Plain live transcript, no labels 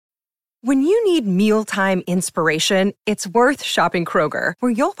When you need mealtime inspiration, it's worth shopping Kroger,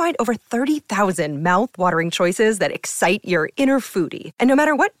 where you'll find over 30,000 mouth-watering choices that excite your inner foodie. And no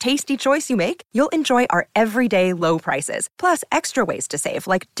matter what tasty choice you make, you'll enjoy our everyday low prices, plus extra ways to save,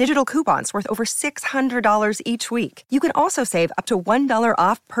 like digital coupons worth over $600 each week. You can also save up to $1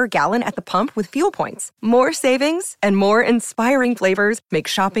 off per gallon at the pump with fuel points. More savings and more inspiring flavors make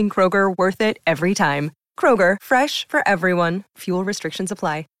shopping Kroger worth it every time. Kroger, fresh for everyone. Fuel restrictions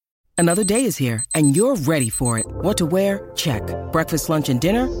apply. Another day is here, and you're ready for it. What to wear? Check. Breakfast, lunch, and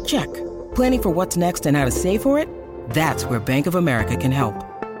dinner? Check. Planning for what's next and how to save for it? That's where Bank of America can help.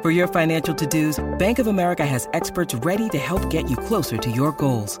 For your financial to-dos, Bank of America has experts ready to help get you closer to your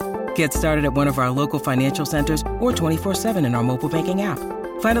goals. Get started at one of our local financial centers or 24/7 in our mobile banking app.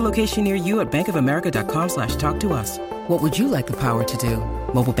 Find a location near you at bankofamerica.com/talktous. What would you like the power to do?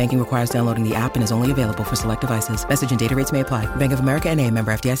 Mobile banking requires downloading the app and is only available for select devices. Message and data rates may apply. Bank of America N.A.,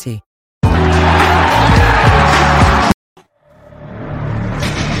 member FDIC.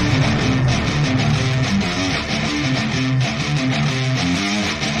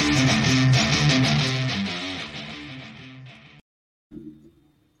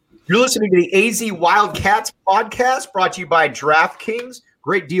 You're listening to the AZ Wildcats podcast brought to you by DraftKings.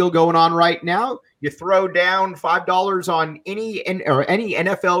 Great deal going on right now. You throw down $5 on any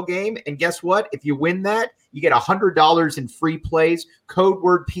NFL game, and guess what? If you win that, you get $100 in free plays. Code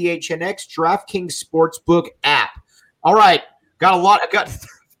word PHNX, DraftKings Sportsbook app. All right, got a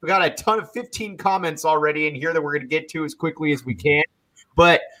ton of 15 comments already in here that we're going to get to as quickly as we can.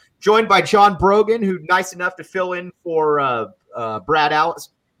 But joined by John Brogan, who's nice enough to fill in for Brad Allis.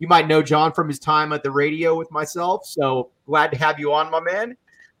 You might know John from his time at the radio with myself, so glad to have you on, my man.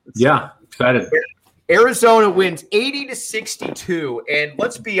 Excited. Arizona wins 80-62, and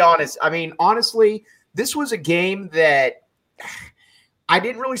let's be honest. I mean, honestly, this was a game that I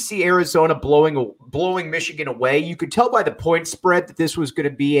didn't really see Arizona blowing Michigan away. You could tell by the point spread that this was going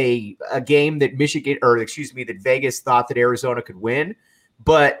to be a game that that Vegas thought that Arizona could win,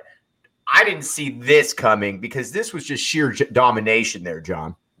 but I didn't see this coming because this was just sheer domination there,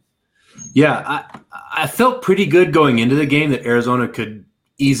 John. Yeah, I felt pretty good going into the game that Arizona could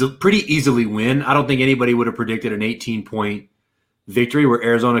pretty easily win. I don't think anybody would have predicted an 18-point victory where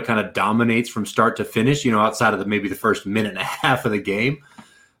Arizona kind of dominates from start to finish, outside of maybe the first minute and a half of the game.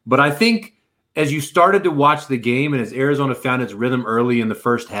 But I think as you started to watch the game and as Arizona found its rhythm early in the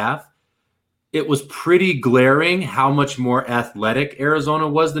first half, it was pretty glaring how much more athletic Arizona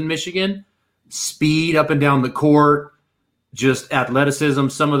was than Michigan. Speed up and down the court, just athleticism,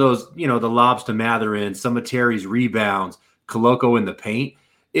 some of those, the lobs to Matherin, some of Terry's rebounds, Koloko in the paint.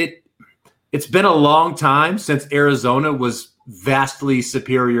 It's been a long time since Arizona was vastly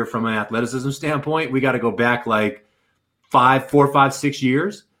superior from an athleticism standpoint. We got to go back like 4, 5, 6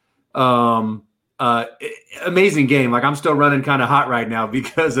 years. Amazing game. Like I'm still running kind of hot right now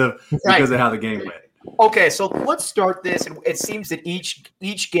because of how the game went. Okay, so let's start this. And it seems that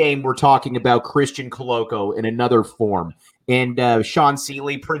each game we're talking about Christian Koloko in another form. And Sean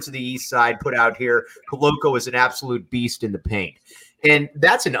Seeley, Prince of the East Side, put out here, Koloko is an absolute beast in the paint. And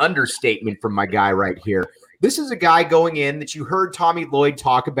that's an understatement from my guy right here. This is a guy going in that you heard Tommy Lloyd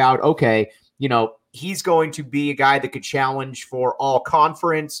talk about. Okay, he's going to be a guy that could challenge for all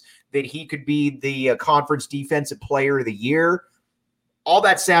conference, that he could be the conference defensive player of the year. All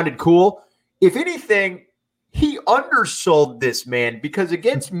that sounded cool. If anything, he undersold this man because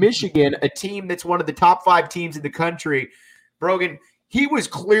against Michigan, a team that's one of the top 5 teams in the country, Brogan, he was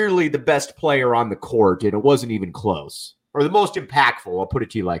clearly the best player on the court, and it wasn't even close. Or the most impactful, I'll put it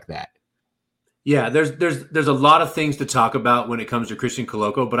to you like that. Yeah, there's a lot of things to talk about when it comes to Christian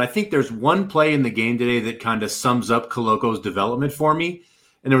Koloko, but I think there's one play in the game today that kind of sums up Koloko's development for me.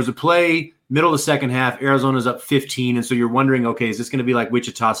 And there was a play, middle of the second half, Arizona's up 15, and so you're wondering, okay, is this going to be like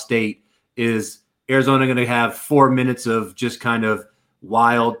Wichita State? Is Arizona going to have 4 minutes of just kind of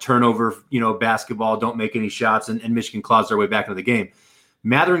wild turnover, basketball, don't make any shots, and Michigan claws their way back into the game?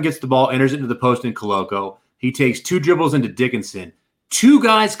 Matherin gets the ball, enters it into the post in Koloko. He takes 2 dribbles into Dickinson. 2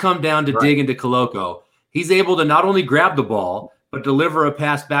 guys come down to dig into Koloko. He's able to not only grab the ball, but deliver a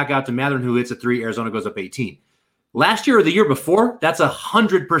pass back out to Matherin, who hits a 3. Arizona goes up 18. Last year or the year before, that's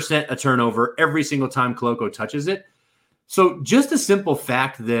 100% a turnover every single time Koloko touches it. So just a simple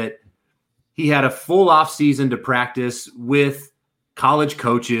fact that he had a full offseason to practice with college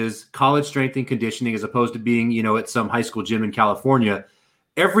coaches, college strength and conditioning, as opposed to being, at some high school gym in California.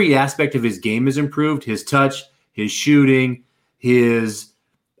 Every aspect of his game is improved. His touch, his shooting, his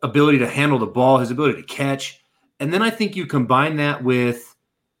ability to handle the ball, his ability to catch. And then I think you combine that with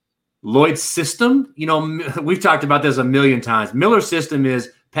Lloyd's system. We've talked about this a million times. Miller's system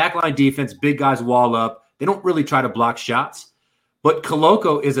is pack line defense, big guys wall up. They don't really try to block shots. But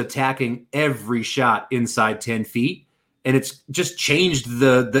Koloko is attacking every shot inside 10 feet, and it's just changed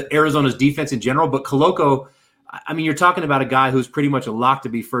the Arizona's defense in general. But Koloko, I mean, you're talking about a guy who's pretty much a lock to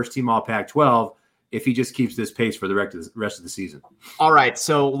be first-team All-Pac-12 if he just keeps this pace for the rest of the season. All right,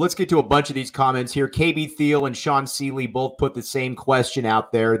 so let's get to a bunch of these comments here. KB Thiel and Sean Seeley both put the same question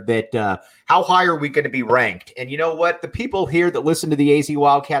out there that how high are we going to be ranked? And you know what? The people here that listen to the AZ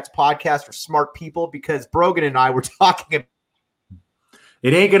Wildcats podcast are smart people because Brogan and I were talking about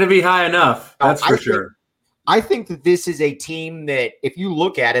it ain't going to be high enough, that's for sure. I think that this is a team that, if you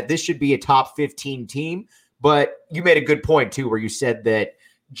look at it, this should be a top 15 team. But you made a good point, too, where you said that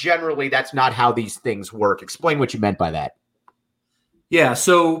generally that's not how these things work. Explain what you meant by that. Yeah,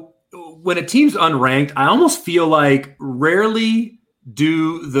 so when a team's unranked, I almost feel like rarely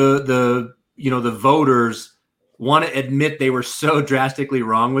do the voters want to admit they were so drastically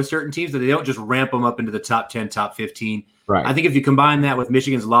wrong with certain teams that they don't just ramp them up into the top 10, top 15. Right. I think if you combine that with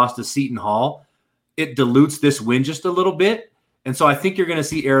Michigan's loss to Seton Hall, it dilutes this win just a little bit. And so I think you're going to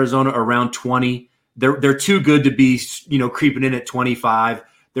see Arizona around 20. They're too good to be, creeping in at 25.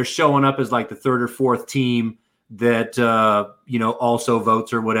 They're showing up as like the third or fourth team that, also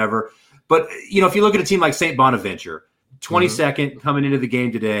votes or whatever. But, if you look at a team like St. Bonaventure, 22nd coming into the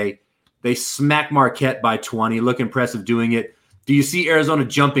game today, they smack Marquette by 20. Look impressive doing it. Do you see Arizona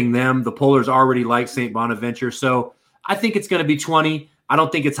jumping them? The pollers already like St. Bonaventure. So I think it's going to be 20. I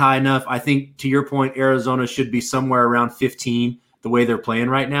don't think it's high enough. I think, to your point, Arizona should be somewhere around 15 the way they're playing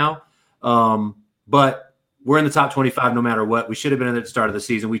right now. But we're in the top 25 no matter what. We should have been at the start of the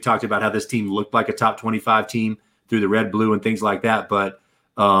season. We talked about how this team looked like a top 25 team through the red, blue, and things like that. But,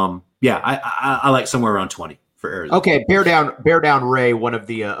 I like somewhere around 20 for Arizona. Okay, Bear Down Ray, one of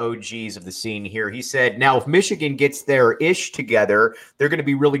the OGs of the scene here, he said, now if Michigan gets their ish together, they're going to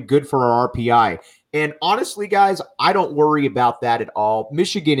be really good for our RPI. And honestly, guys, I don't worry about that at all.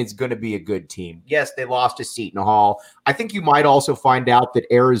 Michigan is going to be a good team. Yes, they lost to Seton Hall. I think you might also find out that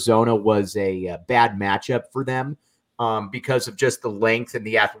Arizona was a bad matchup for them because of just the length and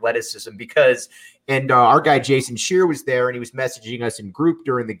the athleticism. And our guy Jason Shear was there, and he was messaging us in group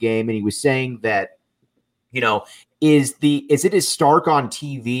during the game, and he was saying that, is it as stark on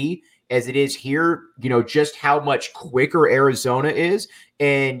TV as it is here, just how much quicker Arizona is.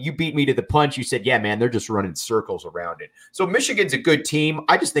 And you beat me to the punch. You said, yeah, man, they're just running circles around it. So Michigan's a good team.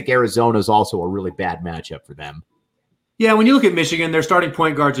 I just think Arizona is also a really bad matchup for them. Yeah, when you look at Michigan, their starting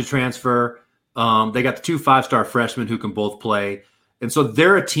point guards to transfer. They got the 2 5-star freshmen who can both play. And so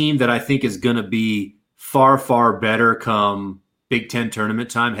they're a team that I think is going to be far, far better come Big Ten tournament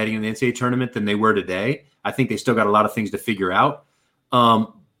time heading in the NCAA tournament than they were today. I think they still got a lot of things to figure out.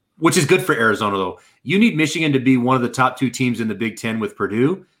 Which is good for Arizona, though. You need Michigan to be one of the top 2 teams in the Big Ten with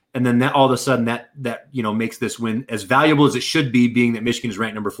Purdue, and then that all of a sudden that makes this win as valuable as it should be, being that Michigan is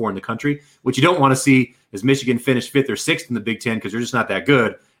ranked number 4 in the country. What you don't want to see is Michigan finish 5th or 6th in the Big Ten because they're just not that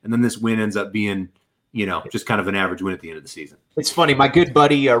good, and then this win ends up being, just kind of an average win at the end of the season. It's funny. My good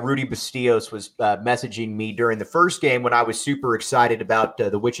buddy Rudy Bastillos was messaging me during the first game when I was super excited about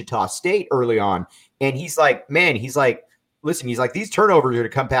the Wichita State early on, and he's like, listen, he's like, these turnovers are going to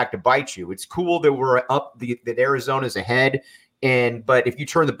come back to bite you. It's cool that we're up, that Arizona's ahead. But if you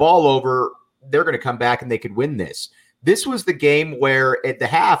turn the ball over, they're going to come back and they could win this. This was the game where at the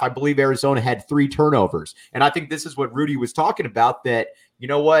half, I believe Arizona had 3 turnovers. And I think this is what Rudy was talking about, that, you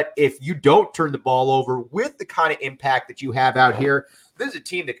know what, if you don't turn the ball over with the kind of impact that you have out here, this is a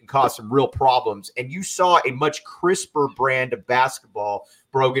team that can cause some real problems. And you saw a much crisper brand of basketball,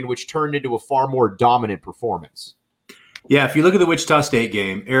 Brogan, which turned into a far more dominant performance. Yeah, if you look at the Wichita State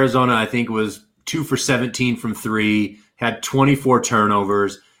game, Arizona, I think, was 2 for 17 from 3, had 24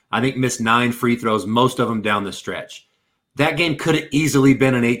 turnovers. I think missed 9 free throws, most of them down the stretch. That game could have easily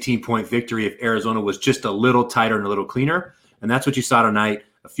been an 18-point victory if Arizona was just a little tighter and a little cleaner. And that's what you saw tonight.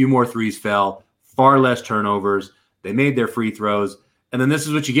 A few more threes fell, far less turnovers. They made their free throws. And then this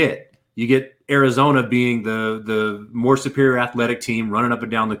is what you get. You get Arizona being the more superior athletic team running up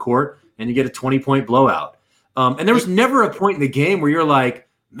and down the court, and you get a 20-point blowout. And there was never a point in the game where you're like,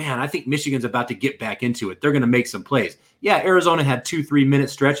 man, I think Michigan's about to get back into it. They're going to make some plays. Yeah, Arizona had 2-3-minute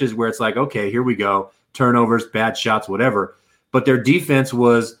stretches where it's like, okay, here we go. Turnovers, bad shots, whatever. But their defense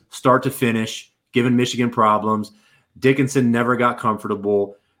was start to finish, giving Michigan problems. Dickinson never got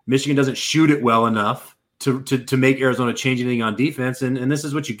comfortable. Michigan doesn't shoot it well enough to make Arizona change anything on defense, and this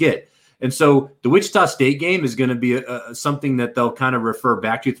is what you get. And so the Wichita State game is going to be something that they'll kind of refer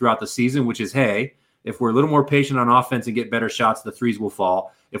back to throughout the season, which is, hey, if we're a little more patient on offense and get better shots, the threes will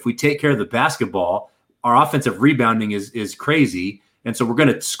fall. If we take care of the basketball, our offensive rebounding is crazy. And so we're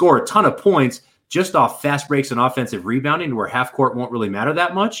going to score a ton of points just off fast breaks and offensive rebounding where half court won't really matter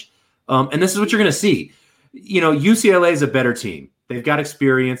that much. And this is what you're going to see. UCLA is a better team. They've got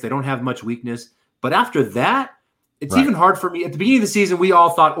experience. They don't have much weakness. But after that, it's even hard for me. At the beginning of the season, we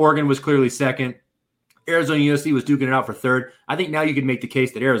all thought Oregon was clearly second. Arizona USC was duking it out for third. I think now you can make the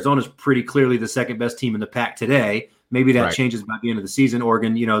case that Arizona's pretty clearly the second best team in the pack today. Maybe that changes by the end of the season.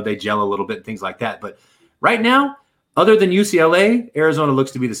 Oregon, they gel a little bit and things like that. But right now, other than UCLA, Arizona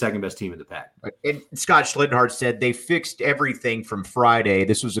looks to be the second best team in the pack. And Scott Schlittenhardt said they fixed everything from Friday.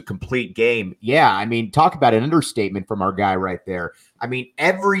 This was a complete game. Yeah, I mean, talk about an understatement from our guy right there. I mean,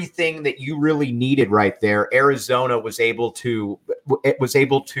 everything that you really needed right there, Arizona was able to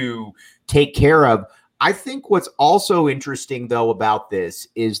take care of. I think what's also interesting, though, about this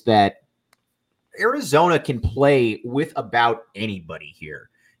is that Arizona can play with about anybody here.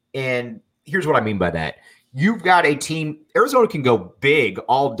 And here's what I mean by that. You've got a team. Arizona can go big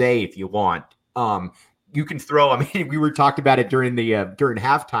all day if you want. You can throw. I mean, we were talking about it during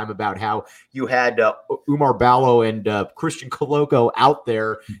halftime about how you had Oumar Ballo and Christian Koloko out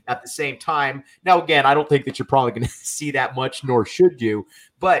there at the same time. Now, again, I don't think that you're probably going to see that much, nor should you.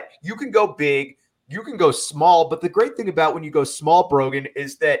 But you can go big. You can go small. But the great thing about when you go small, Brogan,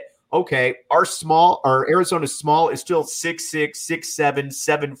 is that our Arizona small is still 6'6", 6'7",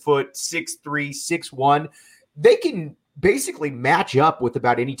 7 foot, 6'3", 6'1". They can basically match up with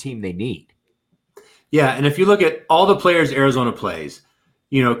about any team they need. Yeah, and if you look at all the players Arizona plays,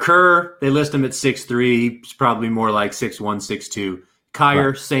 Kerr, they list him at 6'3", he's probably more like 6'1", 6'2".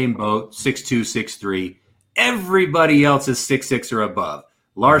 Kyer, same boat, 6'2", 6'3". Everybody else is 6'6" or above.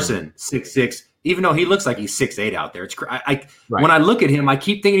 Larson, 6'6". Even though he looks like he's 6'8" out there. When I look at him, I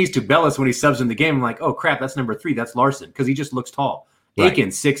keep thinking he's Tubelis when he subs in the game. I'm like, oh, crap, that's number 3. That's Larson because he just looks tall. Right. Aiken,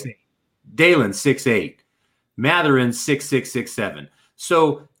 6'8". Dalen, 6'8". Matherin, 6'6", 6'7".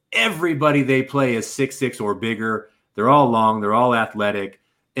 So everybody they play is 6'6" or bigger. They're all long. They're all athletic.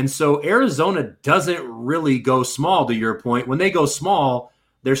 And so Arizona doesn't really go small, to your point. When they go small,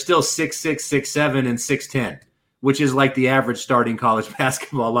 they're still 6'6", 6'7", and 6'10", which is like the average starting college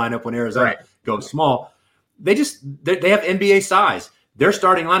basketball lineup when Arizona goes small. They have NBA size. Their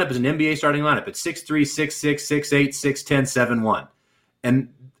starting lineup is an NBA starting lineup. It's 6'3", 6'6", 6'8", 6'10", 7'1".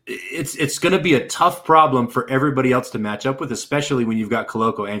 And it's going to be a tough problem for everybody else to match up with, especially when you've got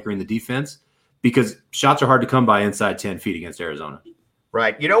Koloko anchoring the defense, because shots are hard to come by inside 10 feet against Arizona.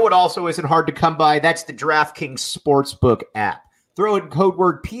 Right. You know what also isn't hard to come by? That's the DraftKings Sportsbook app. Throw in code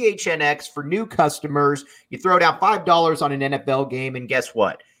word PHNX for new customers. You throw down $5 on an NFL game, and guess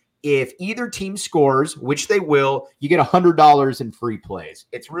what? If either team scores, which they will, you get $100 in free plays.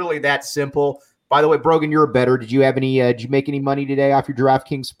 It's really that simple. By the way, Brogan, you're a bettor. Did you make any money today off your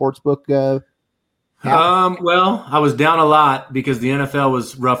DraftKings Sportsbook? Well, I was down a lot because the NFL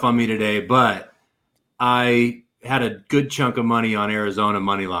was rough on me today, but I had a good chunk of money on Arizona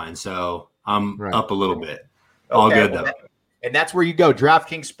money line, so I'm up a little bit. All good though. And that's where you go.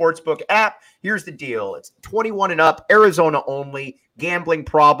 DraftKings Sportsbook app. Here's the deal. It's 21 and up, Arizona only. Gambling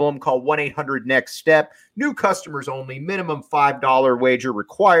problem, call 1-800-NEXT-STEP. New customers only. Minimum $5 wager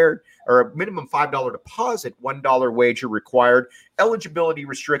required, or a minimum $5 deposit, $1 wager required. Eligibility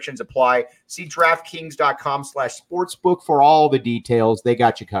restrictions apply. See DraftKings.com/sportsbook for all the details. They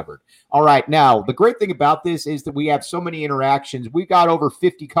got you covered. All right. Now, the great thing about this is that we have so many interactions. We got over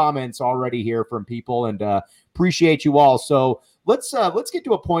 50 comments already here from people, and appreciate you all. So let's get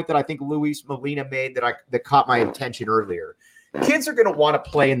to a point that I think Luis Molina made that caught my attention earlier. Kids are going to want to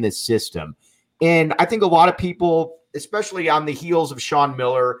play in this system. And I think a lot of people, especially on the heels of Sean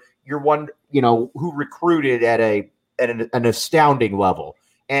Miller, you're one, who recruited at an astounding level.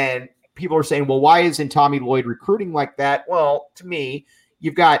 And people are saying, well, why isn't Tommy Lloyd recruiting like that? Well, to me,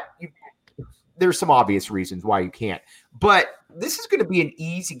 there's some obvious reasons why you can't. But this is going to be an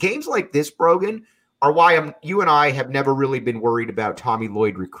easy games like this, Brogan, are why you and I have never really been worried about Tommy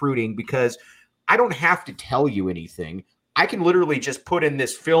Lloyd recruiting, because I don't have to tell you anything. I can literally just put in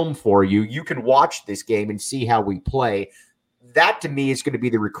this film for you. You can watch this game and see how we play. That, to me, is going to be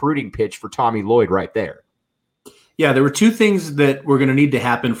the recruiting pitch for Tommy Lloyd right there. Yeah, there were two things that were going to need to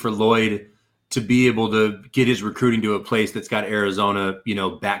happen for Lloyd to be able to get his recruiting to a place that's got Arizona,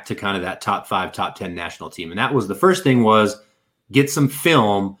 back to kind of that top 5, top 10 national team. And that was the first thing, was get some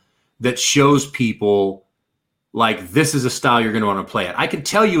film that shows people like this is a style you're going to want to play it. I can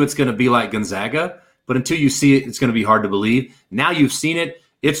tell you it's going to be like Gonzaga, but until you see it, it's going to be hard to believe. Now you've seen it.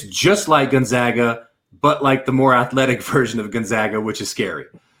 It's just like Gonzaga, but like the more athletic version of Gonzaga, which is scary.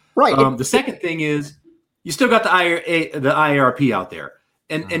 Right. The second thing is you still got the IARP out there.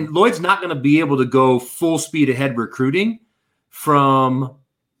 And Lloyd's not going to be able to go full speed ahead recruiting from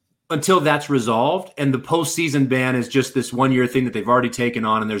until that's resolved. And the postseason ban is just this 1 year thing that they've already taken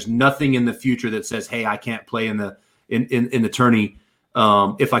on. And there's nothing in the future that says, hey, I can't play in the tourney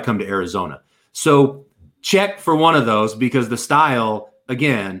if I come to Arizona. So check for one of those, because the style,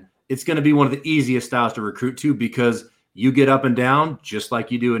 again, it's going to be one of the easiest styles to recruit to, because you get up and down just like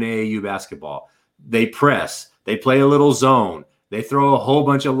you do in AAU basketball. They press, they play a little zone, they throw a whole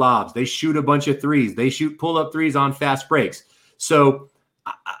bunch of lobs, they shoot a bunch of threes, they shoot pull-up threes on fast breaks. So,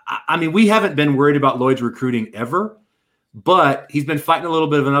 I mean, we haven't been worried about Lloyd's recruiting ever, but he's been fighting a little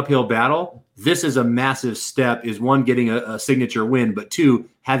bit of an uphill battle. This is a massive step, is one, getting a signature win, but two,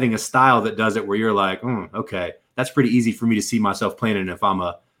 having a style that does it where you're like, okay, that's pretty easy for me to see myself playing in if I'm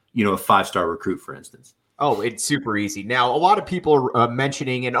a 5-star recruit, for instance. Oh, it's super easy. Now, a lot of people are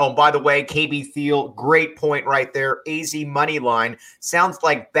mentioning, and by the way, KB Thiel, great point right there. AZ money line sounds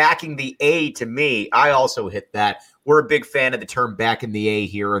like backing the A to me. I also hit that. We're a big fan of the term backing the A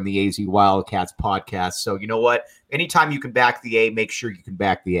here on the AZ Wildcats podcast. So you know what? Anytime you can back the A, make sure you can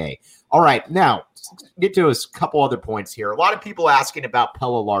back the A. All right, now let's get to a couple other points here. A lot of people asking about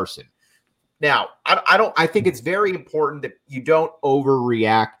Pelle Larsson. Now, I think it's very important that you don't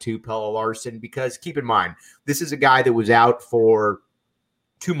overreact to Pelle Larsson, because keep in mind, this is a guy that was out for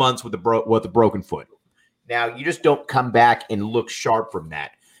 2 months with a broken foot. Now, you just don't come back and look sharp from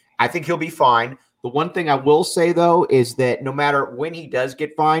that. I think he'll be fine. The one thing I will say, though, is that no matter when he does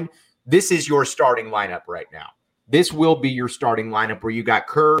get fine, this is your starting lineup right now. This will be your starting lineup where you got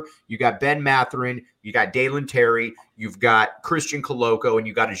Kerr, you got Ben Mathurin, you got Dalen Terry, you've got Christian Koloko, and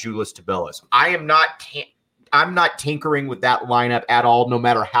you got Azuolas Tubelis. I'm not tinkering with that lineup at all, no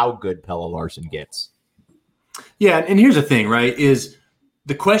matter how good Pelle Larsson gets. Yeah, and here's the thing, right, is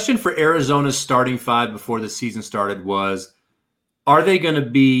the question for Arizona's starting five before the season started was, are they going to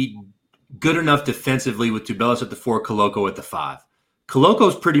be good enough defensively with Tubelis at the 4, Koloko at the 5?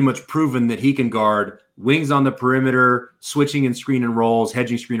 Koloko's pretty much proven that he can guard wings on the perimeter, switching and screen and rolls,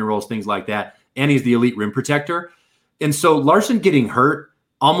 hedging screen and rolls, things like that. And he's the elite rim protector. And so Larsson getting hurt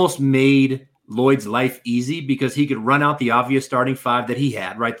almost made Lloyd's life easy, because he could run out the obvious starting 5 that he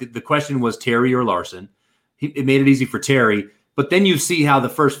had, right? The question was Terry or Larsson. It made it easy for Terry. But then you see how the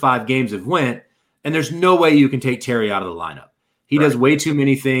first 5 games have went, and there's no way you can take Terry out of the lineup. He does way too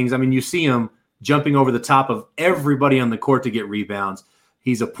many things. I mean, you see him jumping over the top of everybody on the court to get rebounds.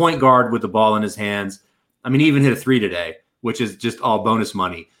 He's a point guard with the ball in his hands. I mean, he even hit a 3 today, which is just all bonus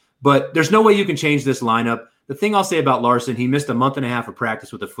money. But there's no way you can change this lineup. The thing I'll say about Larsson, he missed a month and a half of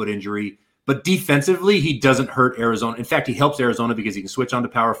practice with a foot injury, but defensively, he doesn't hurt Arizona. In fact, he helps Arizona because he can switch on to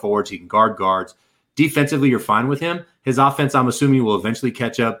power forwards. He can guard guards. Defensively, you're fine with him. His offense, I'm assuming, will eventually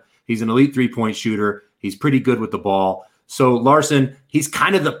catch up. He's an elite 3-point shooter. He's pretty good with the ball. So Larsson, he's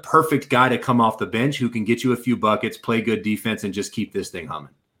kind of the perfect guy to come off the bench who can get you a few buckets, play good defense, and just keep this thing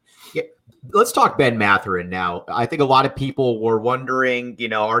humming. Yeah. Let's talk Ben Mathurin now. I think a lot of people were wondering,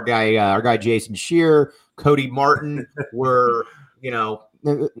 our guy Jason Shear, Cody Martin weren't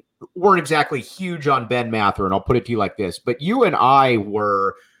exactly huge on Ben Mathurin. I'll put it to you like this. But you and I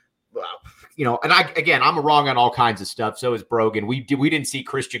were, and I'm wrong on all kinds of stuff. So is Brogan. We didn't see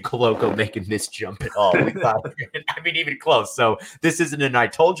Christian Koloko making this jump at all. We thought, even close. So this isn't an I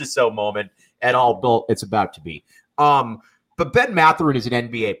told you so moment at all, but it's about to be. But Ben Mathurin is an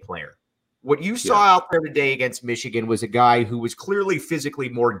NBA player. What you saw out there today against Michigan was a guy who was clearly physically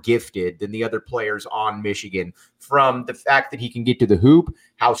more gifted than the other players on Michigan, from the fact that he can get to the hoop,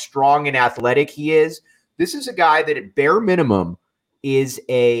 how strong and athletic he is. This is a guy that at bare minimum is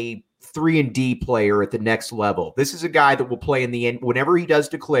a 3-and-D player at the next level. This is a guy that will play in the end. Whenever he does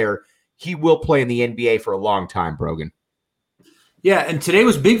declare, he will play in the NBA for a long time, Brogan. Yeah, and today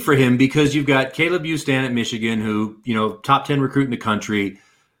was big for him because you've got Caleb Houston at Michigan, who, top 10 recruit in the country,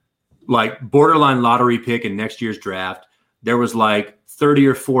 like borderline lottery pick in next year's draft. There was like 30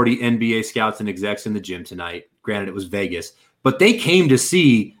 or 40 NBA scouts and execs in the gym tonight. Granted, it was Vegas, but they came to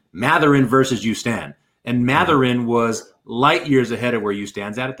see Mathurin versus Houston. And Mathurin was light years ahead of where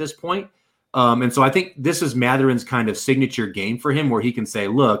Houston's at this point. And so I think this is Mathurin's kind of signature game for him, where he can say,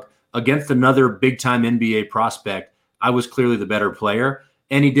 look, against another big-time NBA prospect, I was clearly the better player.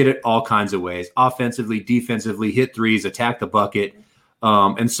 And he did it all kinds of ways, offensively, defensively, hit threes, attack the bucket.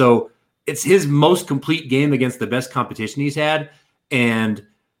 And so it's his most complete game against the best competition he's had. And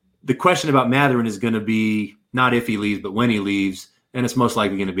the question about Mathurin is going to be not if he leaves, but when he leaves. And it's most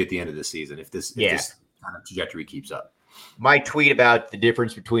likely going to be at the end of the season if this kind of trajectory keeps up. My tweet about the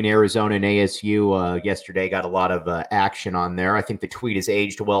difference between Arizona and ASU yesterday got a lot of action on there. I think the tweet has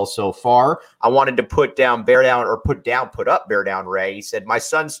aged well so far. I wanted to put up Bear Down Ray. He said, my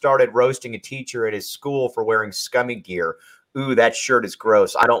son started roasting a teacher at his school for wearing scummy gear. Ooh, that shirt is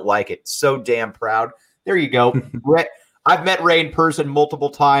gross. I don't like it. So damn proud. There you go. I've met Ray in person multiple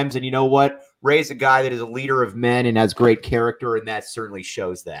times, and you know what? Ray's a guy that is a leader of men and has great character, and that certainly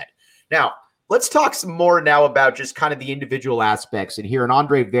shows that. Now, let's talk some more now about just kind of the individual aspects. And here, and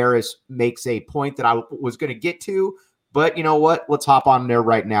Andre Veras makes a point that I was going to get to, but you know what? Let's hop on there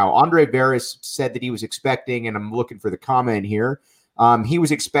right now. Andre Veras said that he was expecting, and I'm looking for the comment here, he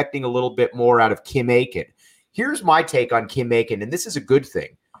was expecting a little bit more out of Kim Aiken. Here's my take on Kim Aiken, and this is a good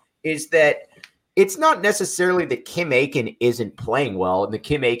thing, is that it's not necessarily that Kim Aiken isn't playing well and that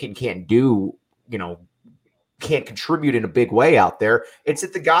Kim Aiken can't contribute in a big way out there. It's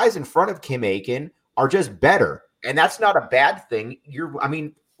that the guys in front of Kim Aiken are just better. And that's not a bad thing.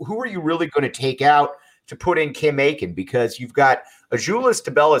 Who are you really going to take out to put in Kim Aiken? Because you've got Azuolas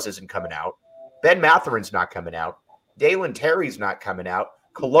Tubelis isn't coming out. Ben Matherin's not coming out. Dalen Terry's not coming out.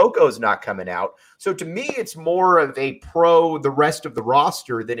 Koloko's not coming out. So to me, it's more of a pro the rest of the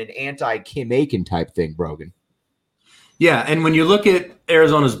roster than an anti-Kim Aiken type thing, Brogan. Yeah, and when you look at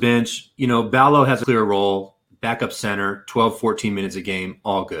Arizona's bench, Ballo has a clear role, backup center, 12, 14 minutes a game,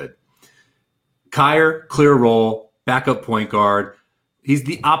 all good. Kyer, clear role, backup point guard. He's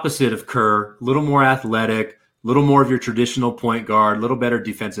the opposite of Kerr, a little more athletic, a little more of your traditional point guard, a little better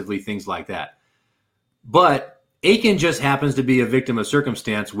defensively, things like that. But Aiken just happens to be a victim of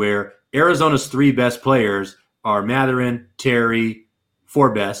circumstance where Arizona's three best players are Matherin, Terry,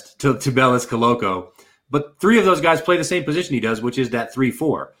 four best, Tubelis, Koloko. But three of those guys play the same position he does, which is that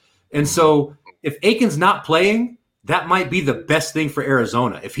 3-4. And so if Aiken's not playing, that might be the best thing for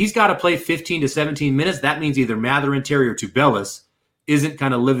Arizona. If he's got to play 15 to 17 minutes, that means either Matherin, Terry, or Tubelis isn't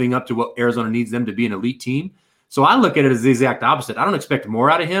kind of living up to what Arizona needs them to be an elite team. So I look at it as the exact opposite. I don't expect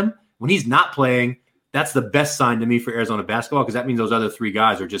more out of him. When he's not playing, that's the best sign to me for Arizona basketball, because that means those other three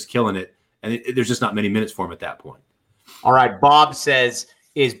guys are just killing it, and there's just not many minutes for him at that point. All right, Bob says,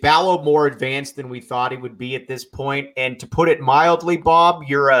 is Ballo more advanced than we thought he would be at this point? And to put it mildly, Bob,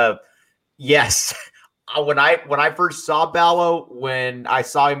 you're a yes. When I first saw Ballo, when I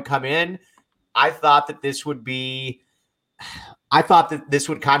saw him come in, I thought that this would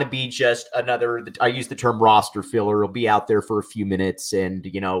kind of be just another, I use the term roster filler. He'll be out there for a few minutes and,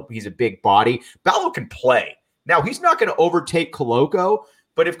 he's a big body. Ballo can play. Now, he's not going to overtake Koloko,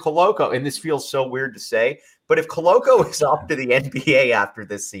 but if Koloko, and this feels so weird to say, but if Koloko is off to the NBA after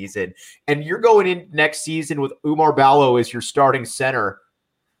this season and you're going in next season with Oumar Ballo as your starting center,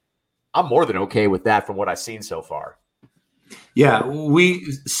 I'm more than okay with that from what I've seen so far. Yeah,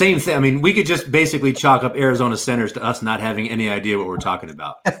 same thing. I mean, we could just basically chalk up Arizona centers to us not having any idea what we're talking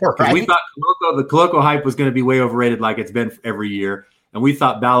about. Right? We thought the Koloko hype was going to be way overrated like it's been every year. And we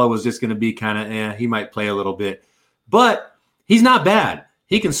thought Ballo was just going to be kind of, he might play a little bit. But he's not bad.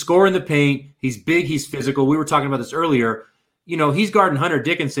 He can score in the paint. He's big. He's physical. We were talking about this earlier. He's guarding Hunter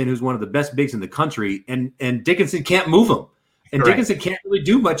Dickinson, who's one of the best bigs in the country, and Dickinson can't move him. And Correct. Dickinson can't really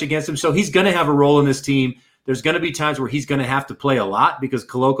do much against him. So he's going to have a role in this team. There's going to be times where he's going to have to play a lot because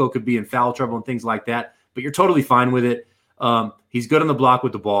Koloko could be in foul trouble and things like that. But you're totally fine with it. He's good on the block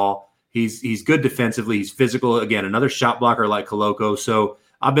with the ball. He's good defensively. He's physical. Again, another shot blocker like Koloko. So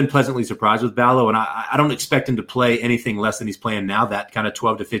I've been pleasantly surprised with Ballo, and I don't expect him to play anything less than he's playing now, that kind of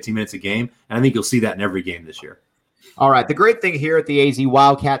 12 to 15 minutes a game. And I think you'll see that in every game this year. All right. The great thing here at the AZ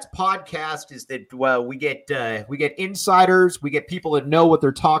Wildcats podcast is that we get insiders, we get people that know what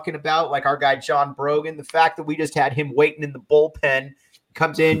they're talking about, like our guy John Brogan. The fact that we just had him waiting in the bullpen,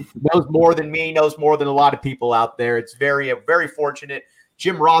 comes in, knows more than me, knows more than a lot of people out there. It's very fortunate.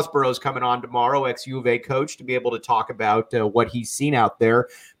 Jim Rosborough is coming on tomorrow, ex-U of A coach, to be able to talk about what he's seen out there.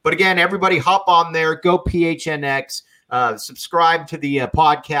 But again, everybody hop on there, go PHNX, subscribe to the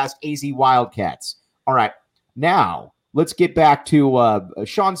podcast AZ Wildcats. All right. Now, let's get back to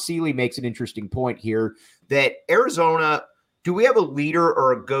Sean Seeley makes an interesting point here that Arizona, do we have a leader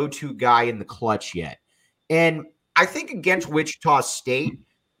or a go-to guy in the clutch yet? And I think against Wichita State,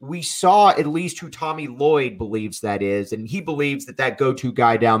 we saw at least who Tommy Lloyd believes that is, and he believes that go-to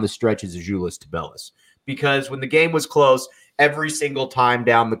guy down the stretch is Azuolas Tubelis. Because when the game was close, every single time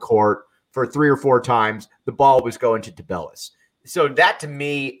down the court for 3 or 4 times, the ball was going to Tubelis. So that to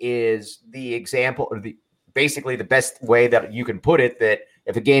me is the example, or basically the best way that you can put it, that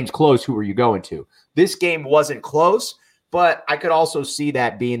if a game's close, who are you going to? This game wasn't close, but I could also see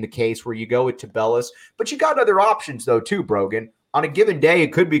that being the case where you go with Tubelis. But you got other options, though, too, Brogan. On a given day,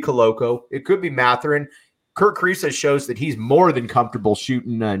 it could be Koloko. It could be Matherin. Kirk Kriisa shows that he's more than comfortable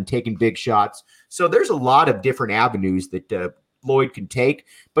shooting and taking big shots. So there's a lot of different avenues that Lloyd can take.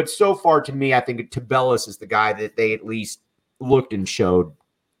 But so far, to me, I think Tubelis is the guy that they at least looked and showed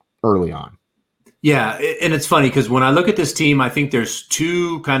early on. Yeah, and it's funny because when I look at this team, I think there's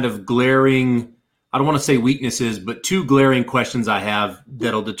two kind of glaring, I don't want to say weaknesses, but two glaring questions I have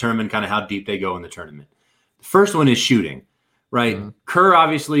that'll determine kind of how deep they go in the tournament. The first one is shooting, right? Mm-hmm. Kerr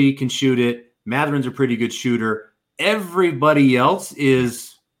obviously can shoot it. Matherin's a pretty good shooter. Everybody else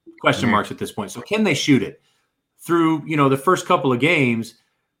is question marks at this point. So can they shoot it? Through, the first couple of games,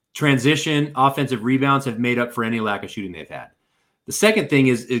 transition, offensive rebounds have made up for any lack of shooting they've had. The second thing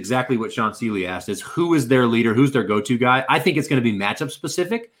is exactly what Sean Seeley asked, is who is their leader? Who's their go-to guy? I think it's going to be matchup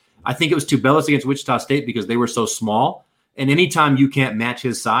specific. I think it was Tubelis against Wichita State because they were so small. And anytime you can't match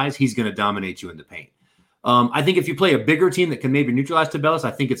his size, he's going to dominate you in the paint. I think if you play a bigger team that can maybe neutralize Tubelis,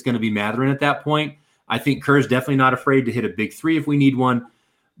 I think it's going to be Mathurin at that point. I think Kerr's definitely not afraid to hit a big three if we need one.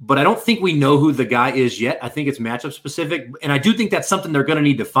 But I don't think we know who the guy is yet. I think it's matchup specific. And I do think that's something they're going to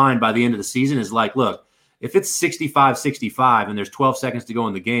need to find by the end of the season is like, look, if it's 65-65 and there's 12 seconds to go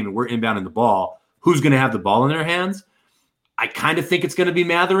in the game and we're inbounding the ball, who's going to have the ball in their hands? I kind of think it's going to be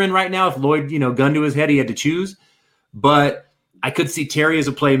Mathurin right now. If Lloyd, gun to his head, he had to choose. But I could see Terry as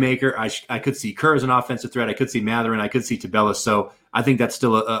a playmaker. I could see Kerr as an offensive threat. I could see Mathurin. I could see Tubelis. So I think that's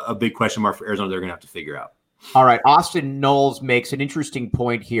still a big question mark for Arizona they're going to have to figure out. All right. Austin Knowles makes an interesting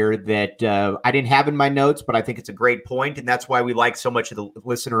point here that I didn't have in my notes, but I think it's a great point, and that's why we like so much of the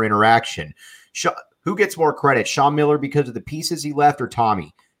listener interaction. Who gets more credit, Sean Miller because of the pieces he left or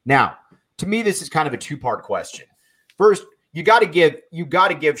Tommy? Now, to me, this is kind of a two-part question. First, you got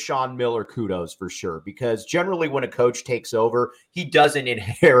to give Sean Miller kudos for sure, because generally when a coach takes over, he doesn't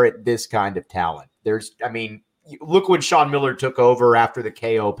inherit this kind of talent. Look when Sean Miller took over after the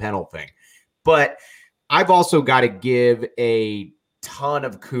KO Pennell thing. But I've also got to give a ton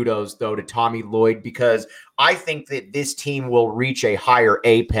of kudos, though, to Tommy Lloyd, because I think that this team will reach a higher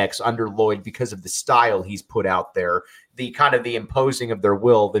apex under Lloyd because of the style he's put out there, the kind of the imposing of their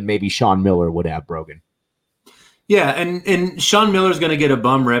will than maybe Sean Miller would have, Brogan. Yeah, and Sean Miller's going to get a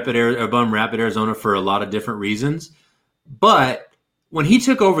bum rap at Arizona for a lot of different reasons. But when he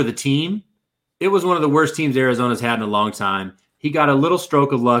took over the team, it was one of the worst teams Arizona's had in a long time. He got a little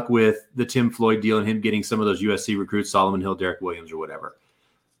stroke of luck with the Tim Floyd deal and him getting some of those USC recruits, Solomon Hill, Derek Williams, or whatever.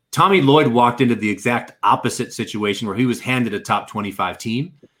 Tommy Lloyd walked into the exact opposite situation where he was handed a top 25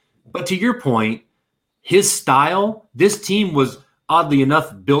 team. But to your point, his style, this team was oddly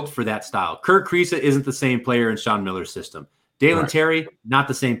enough built for that style. Kerr Kriisa isn't the same player in Sean Miller's system. Dalen Terry, not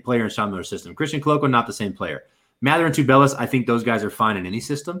the same player in Sean Miller's system. Christian Koloko, not the same player. Mather and Tubelis, I think those guys are fine in any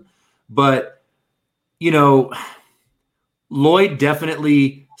system. But, Lloyd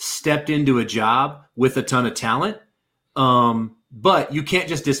definitely stepped into a job with a ton of talent, but you can't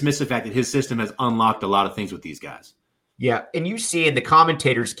just dismiss the fact that his system has unlocked a lot of things with these guys. Yeah, and you see, and the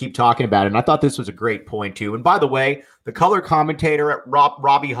commentators keep talking about it, and I thought this was a great point, too. And by the way, the color commentator at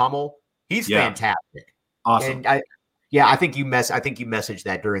Robbie Hummel, he's fantastic. Awesome. And I think you messaged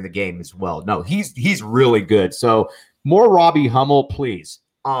that during the game as well. No, he's really good. So more Robbie Hummel, please.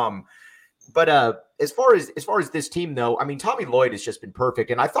 But as far as this team, though, Tommy Lloyd has just been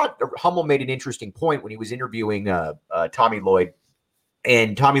perfect. And I thought Hummel made an interesting point when he was interviewing Tommy Lloyd.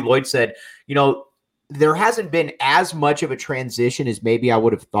 And Tommy Lloyd said, there hasn't been as much of a transition as maybe I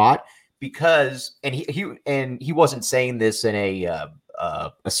would have thought because, and he wasn't saying this in a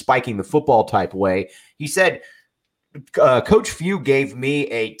spiking the football type way. He said, Coach Few gave me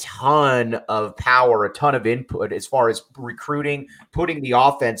a ton of power, a ton of input as far as recruiting, putting the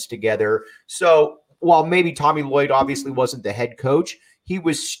offense together. So while maybe Tommy Lloyd obviously wasn't the head coach, he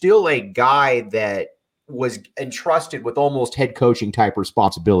was still a guy that was entrusted with almost head coaching type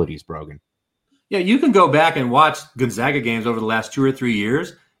responsibilities, Brogan. Yeah, you can go back and watch Gonzaga games over the last 2 or 3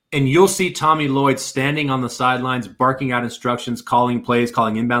 years, and you'll see Tommy Lloyd standing on the sidelines, barking out instructions, calling plays,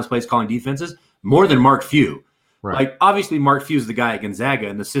 calling inbounds plays, calling defenses, more than Mark Few. Right. Like, obviously, Mark Few's the guy at Gonzaga,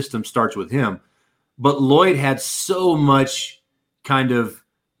 and the system starts with him. But Lloyd had so much kind of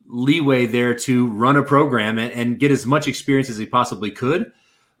leeway there to run a program and get as much experience as he possibly could.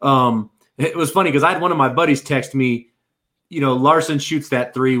 It was funny because I had one of my buddies text me, Larson shoots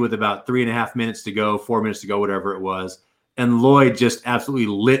that three with about 3.5 minutes to go, 4 minutes to go, whatever it was. And Lloyd just absolutely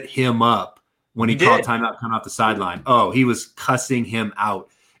lit him up when he called timeout coming off the sideline. Oh, he was cussing him out.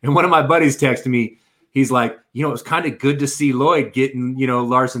 And one of my buddies texted me, he's like, it was kind of good to see Lloyd getting,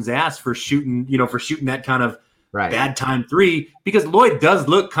 Larson's ass for shooting that kind of bad time three, because Lloyd does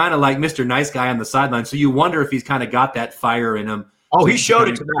look kind of like Mr. Nice Guy on the sideline. So you wonder if he's kind of got that fire in him. Oh, he showed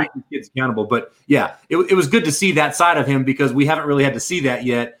it tonight. Kids accountable. But yeah, it was good to see that side of him because we haven't really had to see that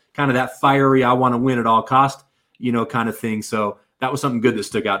yet. Kind of that fiery, I want to win at all cost, kind of thing. So that was something good that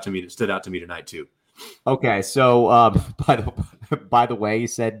stood out to me tonight too. Okay. So by the way, you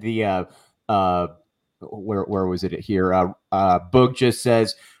said the where was it here? Boog just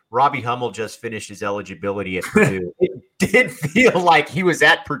says Robbie Hummel just finished his eligibility at Purdue. It did feel like he was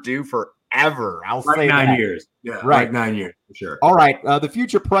at Purdue forever. I'll say 9 years. Yeah, right. Like 9 years for sure. All right. The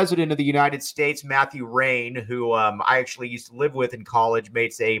future president of the United States, Matthew Rain, who I actually used to live with in college,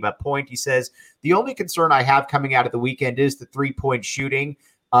 made a point. He says, the only concern I have coming out of the weekend is the 3-point shooting.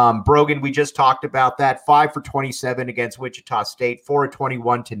 Brogan, we just talked about that. 5 for 27 against Wichita State, 4 of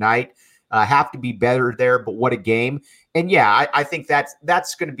 21 tonight. Have to be better there, but what a game. And yeah, I think that's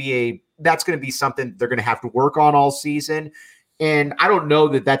going to be something they're going to have to work on all season. And I don't know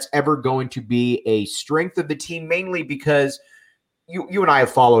that that's ever going to be a strength of the team, mainly because you and I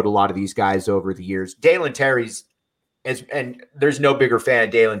have followed a lot of these guys over the years. Dalen Terry's, and there's no bigger fan of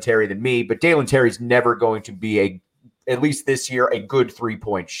Dalen Terry than me, but Dalen Terry's never going to be at least this year, a good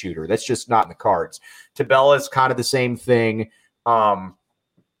 3-point shooter. That's just not in the cards. Tabella's kind of the same thing.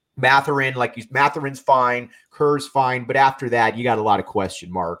 Matherin's fine, Kerr's fine, but after that, you got a lot of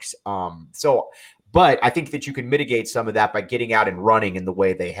question marks. But I think that you can mitigate some of that by getting out and running in the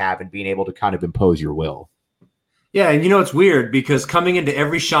way they have and being able to kind of impose your will. Yeah, and it's weird because coming into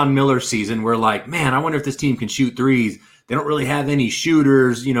every Sean Miller season, we're like, man, I wonder if this team can shoot threes. They don't really have any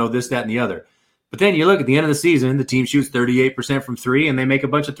shooters, this, that, and the other. But then you look at the end of the season, the team shoots 38% from three, and they make a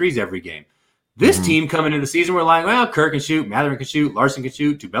bunch of threes every game. This team coming into the season, we're like, well, Kerr can shoot, Matherin can shoot, Larson can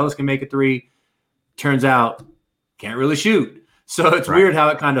shoot, Tubelis can make a three. Turns out, can't really shoot. So it's weird how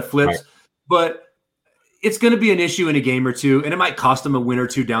it kind of flips. Right. But it's going to be an issue in a game or two, and it might cost them a win or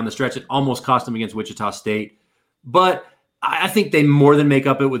two down the stretch. It almost cost them against Wichita State. But I think they more than make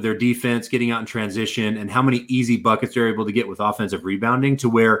up it with their defense, getting out in transition, and how many easy buckets they're able to get with offensive rebounding to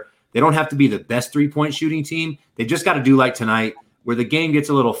where they don't have to be the best 3-point shooting team. They just got to do like tonight, where the game gets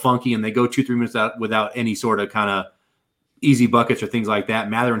a little funky and they go 2-3 minutes out without any sort of kind of easy buckets or things like that.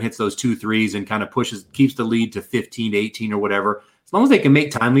 Matherin hits those 2 threes and kind of keeps the lead to 15 to 18 or whatever. As long as they can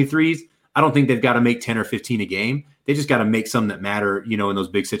make timely threes, I don't think they've got to make 10 or 15 a game. They just got to make some that matter, in those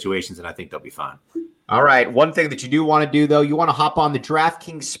big situations, and I think they'll be fine. All right. One thing that you do want to do, though, you want to hop on the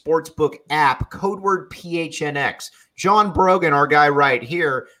DraftKings Sportsbook app, code word PHNX. John Brogan, our guy right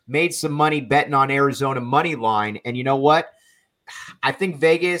here, made some money betting on Arizona money line, and you know what? I think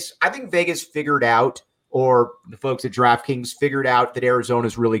Vegas figured out, or the folks at DraftKings figured out, that Arizona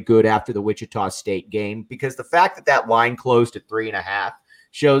is really good after the Wichita State game, because the fact that line closed at 3.5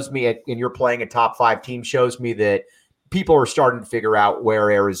 shows me, and you're playing a top 5 team, shows me that people are starting to figure out where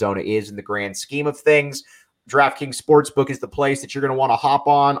Arizona is in the grand scheme of things. DraftKings Sportsbook is the place that you're going to want to hop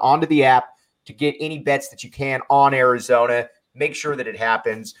onto the app to get any bets that you can on Arizona. Make sure that it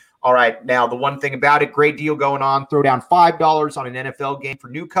happens. All right, now the one thing about it, great deal going on. Throw down $5 on an NFL game for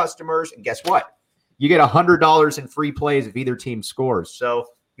new customers, and guess what? You get $100 in free plays if either team scores. So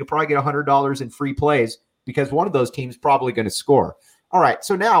you'll probably get $100 in free plays because one of those teams is probably going to score. All right,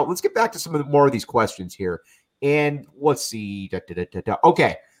 so now let's get back to some of more of these questions here. And let's see.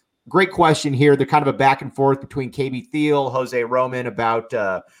 Okay, great question here. They're kind of a back and forth between KB Thiel, Jose Roman about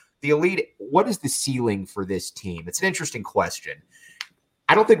the elite. What is the ceiling for this team? It's an interesting question.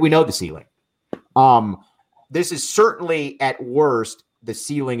 I don't think we know the ceiling. This is certainly, at worst, the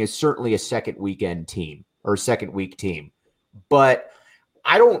ceiling is certainly a second weekend team or second week team. But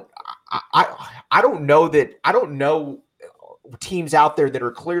I don't know teams out there that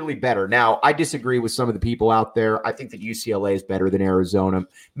are clearly better. Now, I disagree with some of the people out there. I think that UCLA is better than Arizona,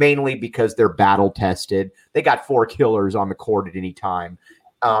 mainly because they're battle tested. They got 4 killers on the court at any time.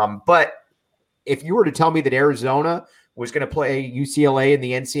 But if you were to tell me that Arizona was going to play UCLA in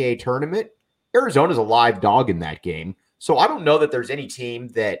the NCAA tournament, Arizona's a live dog in that game. So I don't know that there's any team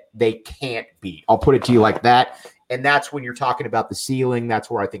that they can't beat. I'll put it to you like that. And that's when you're talking about the ceiling. That's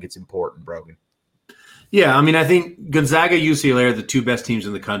where I think it's important, Brogan. Yeah, I mean, I think Gonzaga, UCLA are the 2 best teams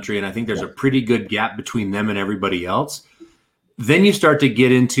in the country, and I think there's a pretty good gap between them and everybody else. Then you start to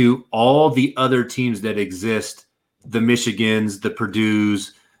get into all the other teams that exist, the Michigans, the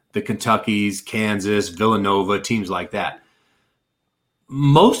Purdues, the Kentuckys, Kansas, Villanova, teams like that.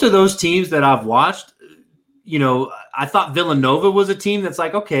 Most of those teams that I've watched, I thought Villanova was a team that's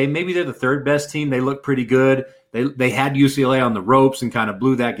like, okay, maybe they're the 3rd best team. They look pretty good. They had UCLA on the ropes and kind of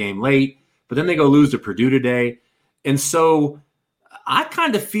blew that game late. But then they go lose to Purdue today. And so I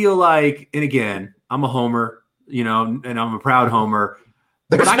kind of feel like, and again, I'm a homer, and I'm a proud homer.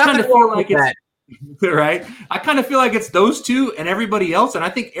 There's but I kind of feel like that. Right? I kind of feel like it's those 2 and everybody else. And I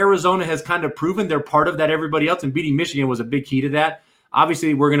think Arizona has kind of proven they're part of that everybody else. And beating Michigan was a big key to that.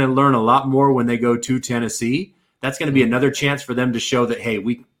 Obviously, we're going to learn a lot more when they go to Tennessee. That's going to be another chance for them to show that, hey,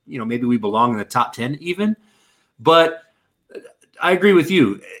 maybe we belong in the top 10 even. But I agree with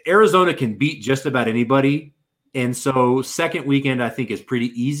you. Arizona can beat just about anybody. And so second weekend, I think, is pretty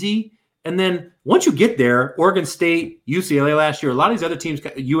easy. And then once you get there, Oregon State, UCLA last year, a lot of these other teams,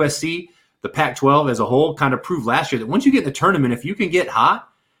 USC, the Pac-12 as a whole, kind of proved last year that once you get in the tournament, if you can get hot,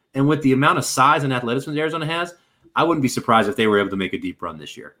 and with the amount of size and athleticism Arizona has, I wouldn't be surprised if they were able to make a deep run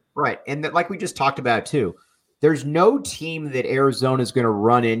this year. Right. And like we just talked about too, there's no team that Arizona is going to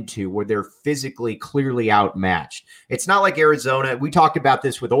run into where they're physically clearly outmatched. It's not like Arizona. We talked about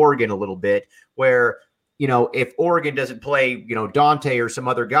this with Oregon a little bit, where, if Oregon doesn't play, Dante or some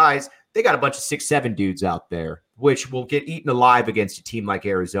other guys, they got a bunch of 6'7" dudes out there, which will get eaten alive against a team like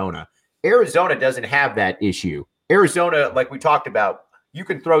Arizona. Arizona doesn't have that issue. Arizona, like we talked about, you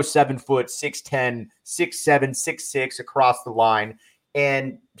can throw 7 foot, 6'10", 6'7", 6'6" across the line.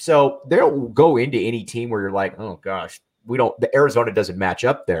 And so they'll go into any team where you're like, oh gosh, the Arizona doesn't match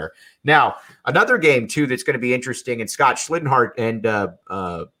up there. Now, another game too that's going to be interesting, and Scott Schlittenhart and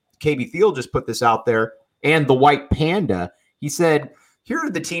KB Thiel just put this out there, and the White Panda. He said, here are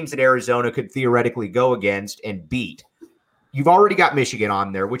the teams that Arizona could theoretically go against and beat. You've already got Michigan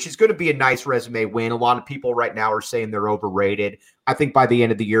on there, which is going to be a nice resume win. A lot of people right now are saying they're overrated. I think by the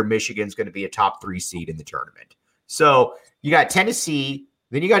end of the year, Michigan's going to be a top 3 seed in the tournament. So you got Tennessee,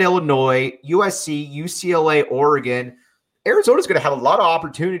 then you got Illinois, USC, UCLA, Oregon. Arizona's going to have a lot of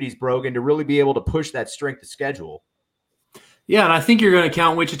opportunities, Brogan, to really be able to push that strength of schedule. Yeah, and I think you're going to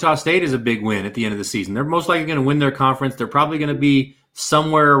count Wichita State as a big win at the end of the season. They're most likely going to win their conference. They're probably going to be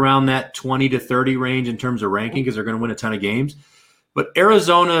somewhere around that 20 to 30 range in terms of ranking because they're going to win a ton of games. But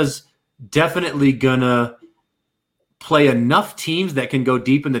Arizona's definitely going to play enough teams that can go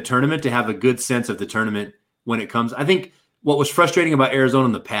deep in the tournament to have a good sense of the tournament when it comes. I think what was frustrating about Arizona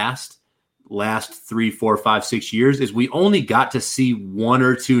in the past, last 3, 4, 5, 6 years, is we only got to see 1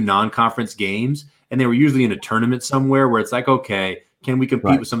 or 2 non-conference games, and they were usually in a tournament somewhere where it's like, okay, can we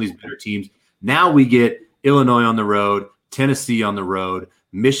compete with some of these better teams? Now we get Illinois on the road, Tennessee on the road,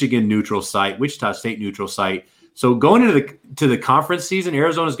 Michigan neutral site, Wichita State neutral site. So going into the conference season,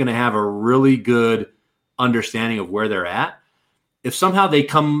 Arizona's going to have a really good understanding of where they're at. If somehow they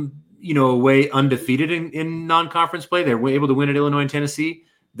come, away undefeated in non-conference play, they're able to win at Illinois and Tennessee,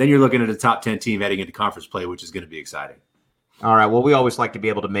 then you're looking at a top 10 team heading into conference play, which is going to be exciting. All right. Well, we always like to be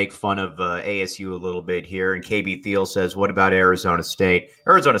able to make fun of ASU a little bit here. And KB Thiel says, what about Arizona State?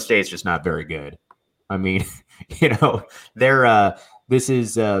 Arizona State's just not very good. I mean, that's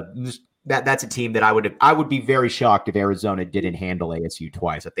a team that I would be very shocked if Arizona didn't handle ASU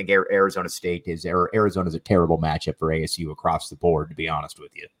twice. I think Arizona State Arizona's a terrible matchup for ASU across the board, to be honest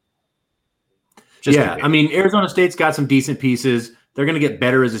with you. I mean, Arizona State's got some decent pieces. They're going to get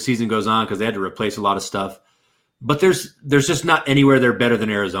better as the season goes on because they had to replace a lot of stuff. But there's just not anywhere they're better than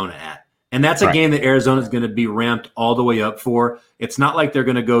Arizona at. And that's a game that Arizona's going to be ramped all the way up for. It's not like they're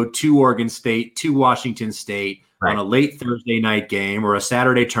going to go to Oregon State, to Washington State on a late Thursday night game or a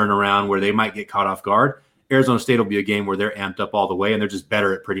Saturday turnaround where they might get caught off guard. Arizona State will be a game where they're amped up all the way, and they're just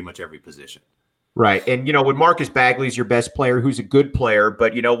better at pretty much every position. Right. And, when Marcus Bagley's your best player, who's a good player,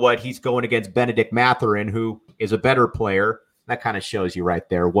 but you know what? He's going against Benedict Mathurin, who is a better player. That kind of shows you right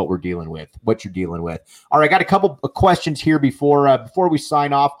there what you're dealing with. All right, I got a couple of questions here before we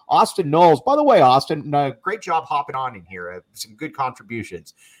sign off. Austin Knowles, by the way, Austin, great job hopping on in here. Some good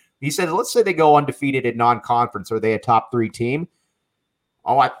contributions. He said, let's say they go undefeated in non-conference. Are they a top 3 team?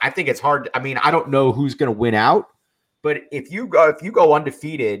 Oh, I think it's hard. I mean, I don't know who's going to win out, but if you go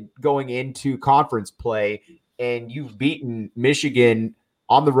undefeated going into conference play and you've beaten Michigan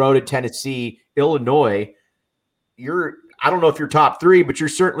on the road at Tennessee, Illinois, I don't know if you're top 3, but you're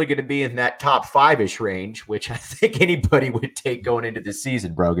certainly going to be in that top 5-ish range, which I think anybody would take going into this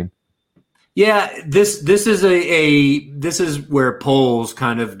season, Brogan. Yeah, this is where polls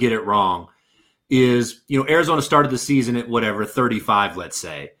kind of get it wrong. Is Arizona started the season at 35, let's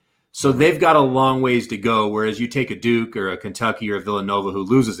say, so they've got a long ways to go. Whereas you take a Duke or a Kentucky or a Villanova who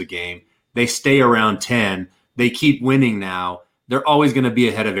loses a game, they stay around 10. They keep winning now. They're always going to be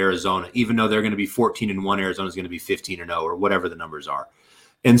ahead of Arizona, even though they're going to be 14-1. Arizona's going to be 15-0 or whatever the numbers are.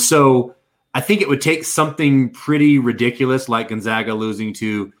 And so I think it would take something pretty ridiculous like Gonzaga losing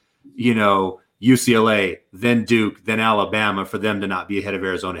to, UCLA, then Duke, then Alabama for them to not be ahead of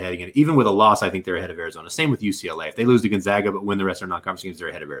Arizona heading in. Even with a loss, I think they're ahead of Arizona. Same with UCLA. If they lose to Gonzaga but win the rest of their non-conference games, they're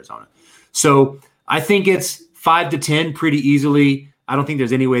ahead of Arizona. So I think it's 5 to 10 pretty easily. I don't think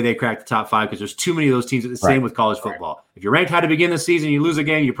there's any way they crack the top 5 because there's too many of those teams. It's the same with college football. If you're ranked high to begin the season, you lose a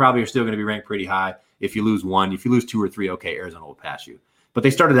game, you probably are still going to be ranked pretty high. If you lose 1, if you lose 2 or 3, okay, Arizona will pass you. But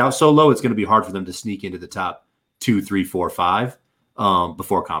they started out so low, it's going to be hard for them to sneak into the top 2, 3, 4, 5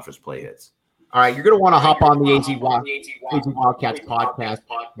 before conference play hits. All right, you're going to want to hop on the AZ Wildcats podcast.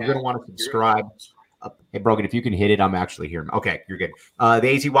 You're going to want to subscribe. Hey, Brogan, if you can hit it, I'm actually here. Okay, you're good.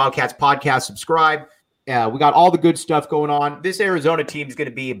 The AZ Wildcats podcast, subscribe. We got all the good stuff going on. This Arizona team is going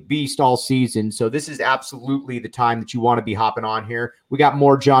to be a beast all season, so this is absolutely the time that you want to be hopping on here. We got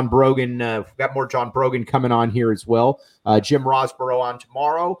more John Brogan. Coming on here as well. Jim Rosborough on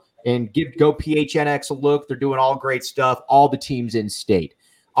tomorrow, and go PHNX a look. They're doing all great stuff. All the teams in state.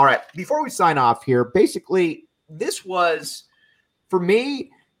 All right, before we sign off here, basically, this was, for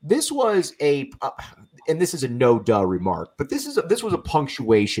me, this was and this is a no-duh remark, but this was a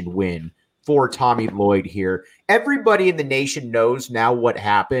punctuation win for Tommy Lloyd here. Everybody in the nation knows now what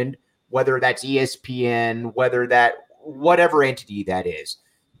happened, whether that's ESPN, whatever entity that is.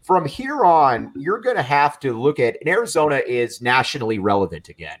 From here on, you're going to have to look at, and Arizona is nationally relevant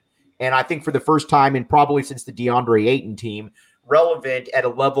again. And I think for the first time, and probably since the DeAndre Ayton team, relevant at a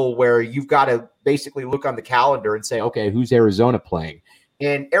level where you've got to basically look on the calendar and say, okay, who's Arizona playing?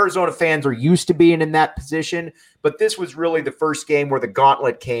 And Arizona fans are used to being in that position, but this was really the first game where the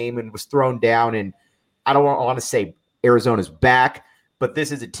gauntlet came and was thrown down. And I don't want to say Arizona's back, but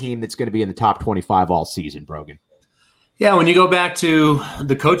this is a team that's going to be in the top 25 all season, Brogan. Yeah, when you go back to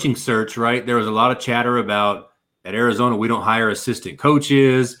the coaching search, right, there was a lot of chatter about at Arizona, we don't hire assistant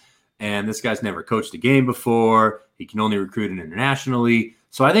coaches, and this guy's never coached a game before. He can only recruit internationally.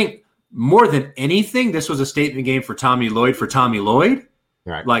 So I think more than anything, this was a statement game for Tommy Lloyd,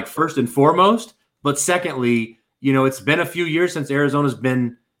 right? Like first and foremost. But secondly, it's been a few years since Arizona's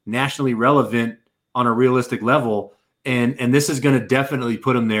been nationally relevant on a realistic level. And this is going to definitely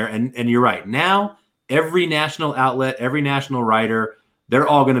put them there. And you're right. Now, every national outlet, every national writer, they're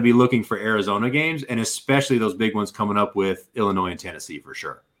all going to be looking for Arizona games, and especially those big ones coming up with Illinois and Tennessee for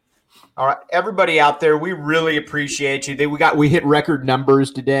sure. All right, everybody out there, we really appreciate you. We hit record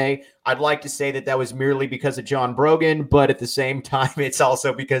numbers today. I'd like to say that was merely because of John Brogan, but at the same time, it's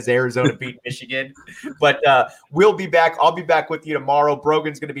also because Arizona beat Michigan. But we'll be back. I'll be back with you tomorrow.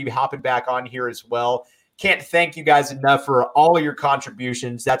 Brogan's going to be hopping back on here as well. Can't thank you guys enough for all of your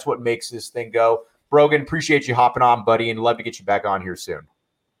contributions. That's what makes this thing go. Brogan, appreciate you hopping on, buddy, and love to get you back on here soon.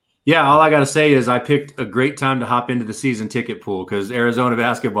 Yeah, all I got to say is I picked a great time to hop into the season ticket pool because Arizona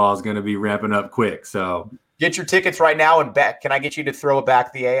basketball is going to be ramping up quick. So get your tickets right now and bet. Can I get you to throw a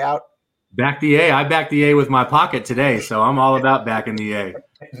back the A out? Back the A. I backed the A with my pocket today, so I'm all about backing the A.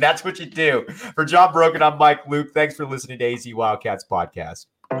 That's what you do. For John Brogan, I'm Mike Luke. Thanks for listening to AZ Wildcats podcast.